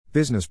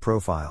Business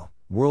profile: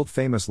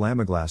 world-famous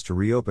Lamiglas to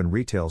reopen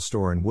retail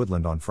store in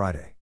Woodland on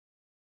Friday.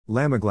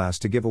 Lamiglas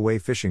to give away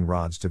fishing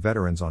rods to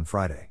veterans on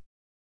Friday.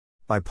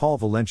 By Paul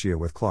Valencia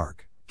with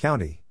Clark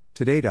County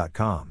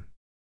Today.com.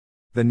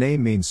 The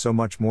name means so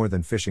much more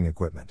than fishing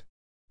equipment.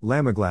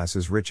 Lamiglas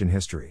is rich in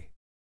history.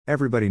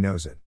 Everybody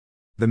knows it.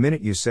 The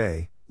minute you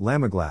say,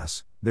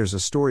 Lamiglas, there's a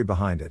story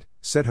behind it,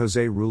 said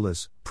Jose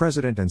Ruiz,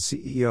 president and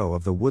CEO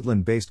of the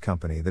Woodland-based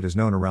company that is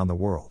known around the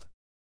world.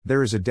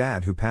 There is a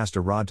dad who passed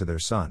a rod to their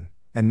son,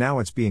 and now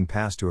it's being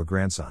passed to a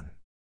grandson.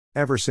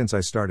 Ever since I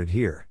started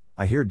here,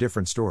 I hear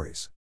different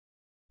stories.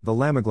 The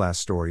Lamiglas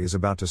story is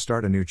about to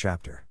start a new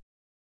chapter.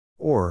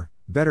 Or,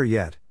 better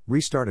yet,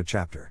 restart a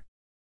chapter.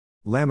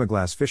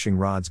 Lamiglas fishing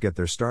rods get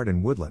their start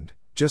in Woodland,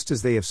 just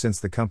as they have since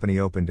the company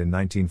opened in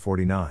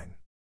 1949.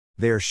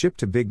 They are shipped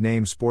to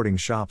big-name sporting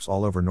shops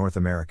all over North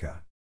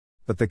America.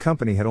 But the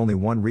company had only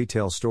one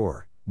retail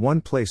store,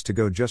 one place to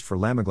go just for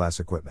Lamiglas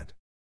equipment.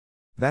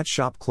 That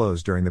shop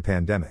closed during the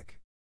pandemic.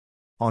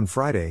 On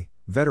Friday,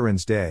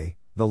 Veterans Day,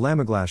 the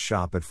Lamiglas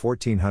shop at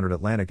 1400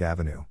 Atlantic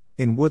Avenue,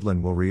 in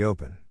Woodland will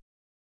reopen.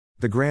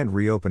 The grand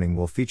reopening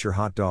will feature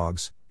hot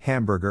dogs,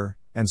 hamburger,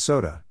 and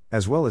soda,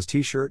 as well as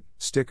t-shirt,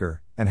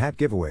 sticker, and hat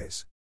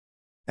giveaways.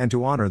 And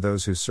to honor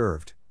those who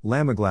served,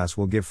 Lamiglas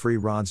will give free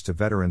rods to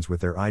veterans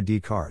with their ID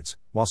cards,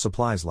 while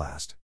supplies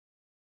last.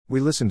 We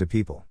listened to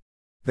people.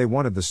 They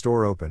wanted the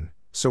store open,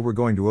 so we're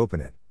going to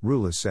open it,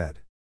 Ruiz said.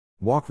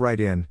 Walk right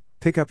in,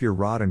 pick up your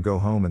rod and go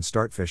home and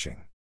start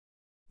fishing.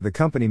 The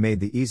company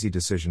made the easy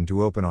decision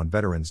to open on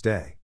Veterans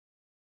Day.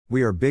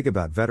 We are big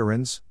about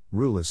veterans,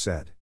 Ruiz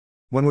said.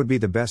 When would be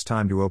the best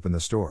time to open the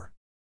store?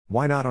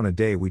 Why not on a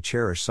day we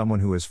cherish someone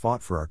who has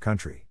fought for our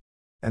country?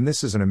 And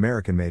this is an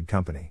American-made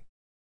company.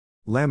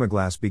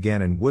 Lamiglas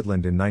began in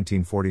Woodland in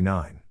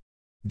 1949.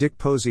 Dick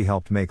Posey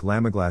helped make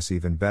Lamiglas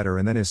even better,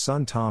 and then his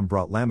son Tom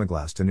brought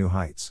Lamiglas to new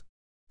heights.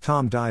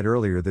 Tom died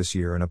earlier this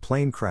year in a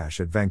plane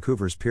crash at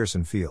Vancouver's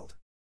Pearson Field.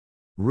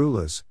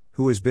 Ruiz,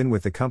 who has been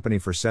with the company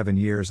for 7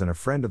 years and a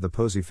friend of the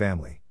Posey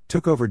family,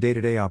 took over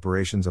day-to-day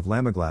operations of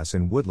Lamiglas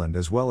in Woodland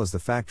as well as the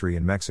factory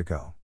in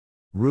Mexico.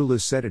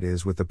 Ruiz said it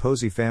is with the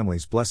Posey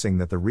family's blessing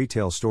that the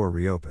retail store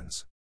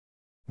reopens.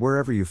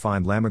 Wherever you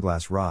find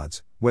Lamiglas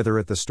rods, whether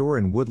at the store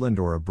in Woodland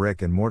or a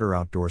brick-and-mortar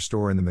outdoor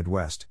store in the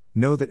Midwest,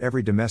 know that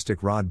every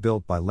domestic rod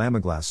built by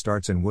Lamiglas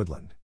starts in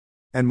Woodland.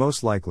 And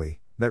most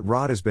likely, that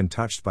rod has been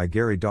touched by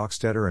Gary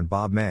Dockstetter and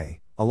Bob May,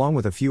 along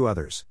with a few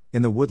others,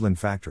 in the Woodland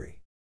factory.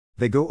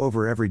 They go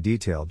over every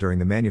detail during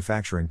the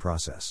manufacturing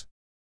process.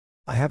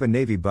 I have a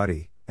Navy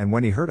buddy, and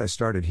when he heard I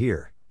started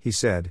here, he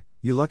said,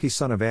 "You lucky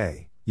son of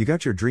a, you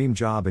got your dream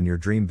job in your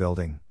dream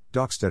building,"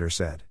 Dockstetter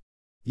said.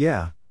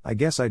 "Yeah, I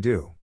guess I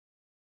do."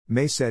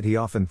 May said he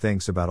often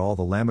thinks about all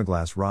the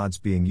Lamiglas rods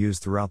being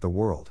used throughout the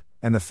world,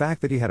 and the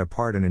fact that he had a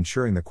part in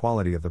ensuring the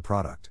quality of the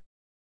product.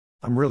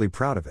 "I'm really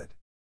proud of it.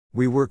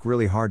 We work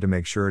really hard to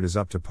make sure it is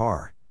up to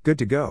par, good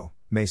to go,"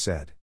 May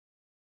said.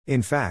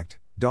 In fact,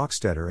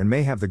 Dockstetter and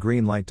May have the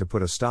green light to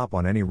put a stop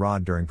on any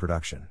rod during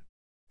production.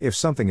 If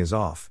something is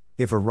off,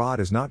 if a rod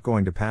is not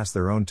going to pass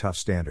their own tough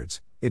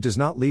standards, it does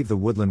not leave the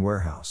Woodland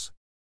warehouse.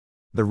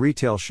 The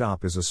retail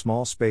shop is a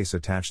small space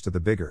attached to the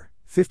bigger,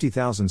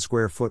 50,000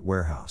 square foot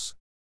warehouse.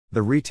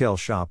 The retail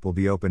shop will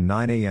be open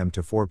 9 a.m.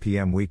 to 4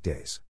 p.m.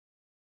 weekdays.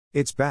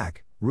 "It's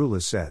back,"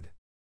 Ruiz said.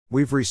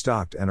 "We've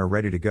restocked and are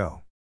ready to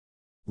go."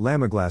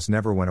 Lamiglas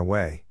never went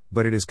away,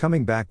 but it is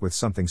coming back with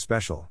something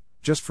special,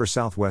 just for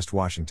Southwest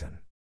Washington.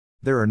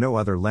 There are no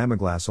other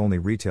Lamiglas-only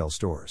retail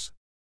stores.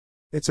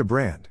 It's a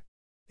brand.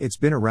 It's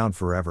been around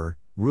forever,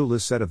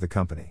 Ruiz said of the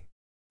company.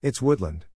 It's Woodland.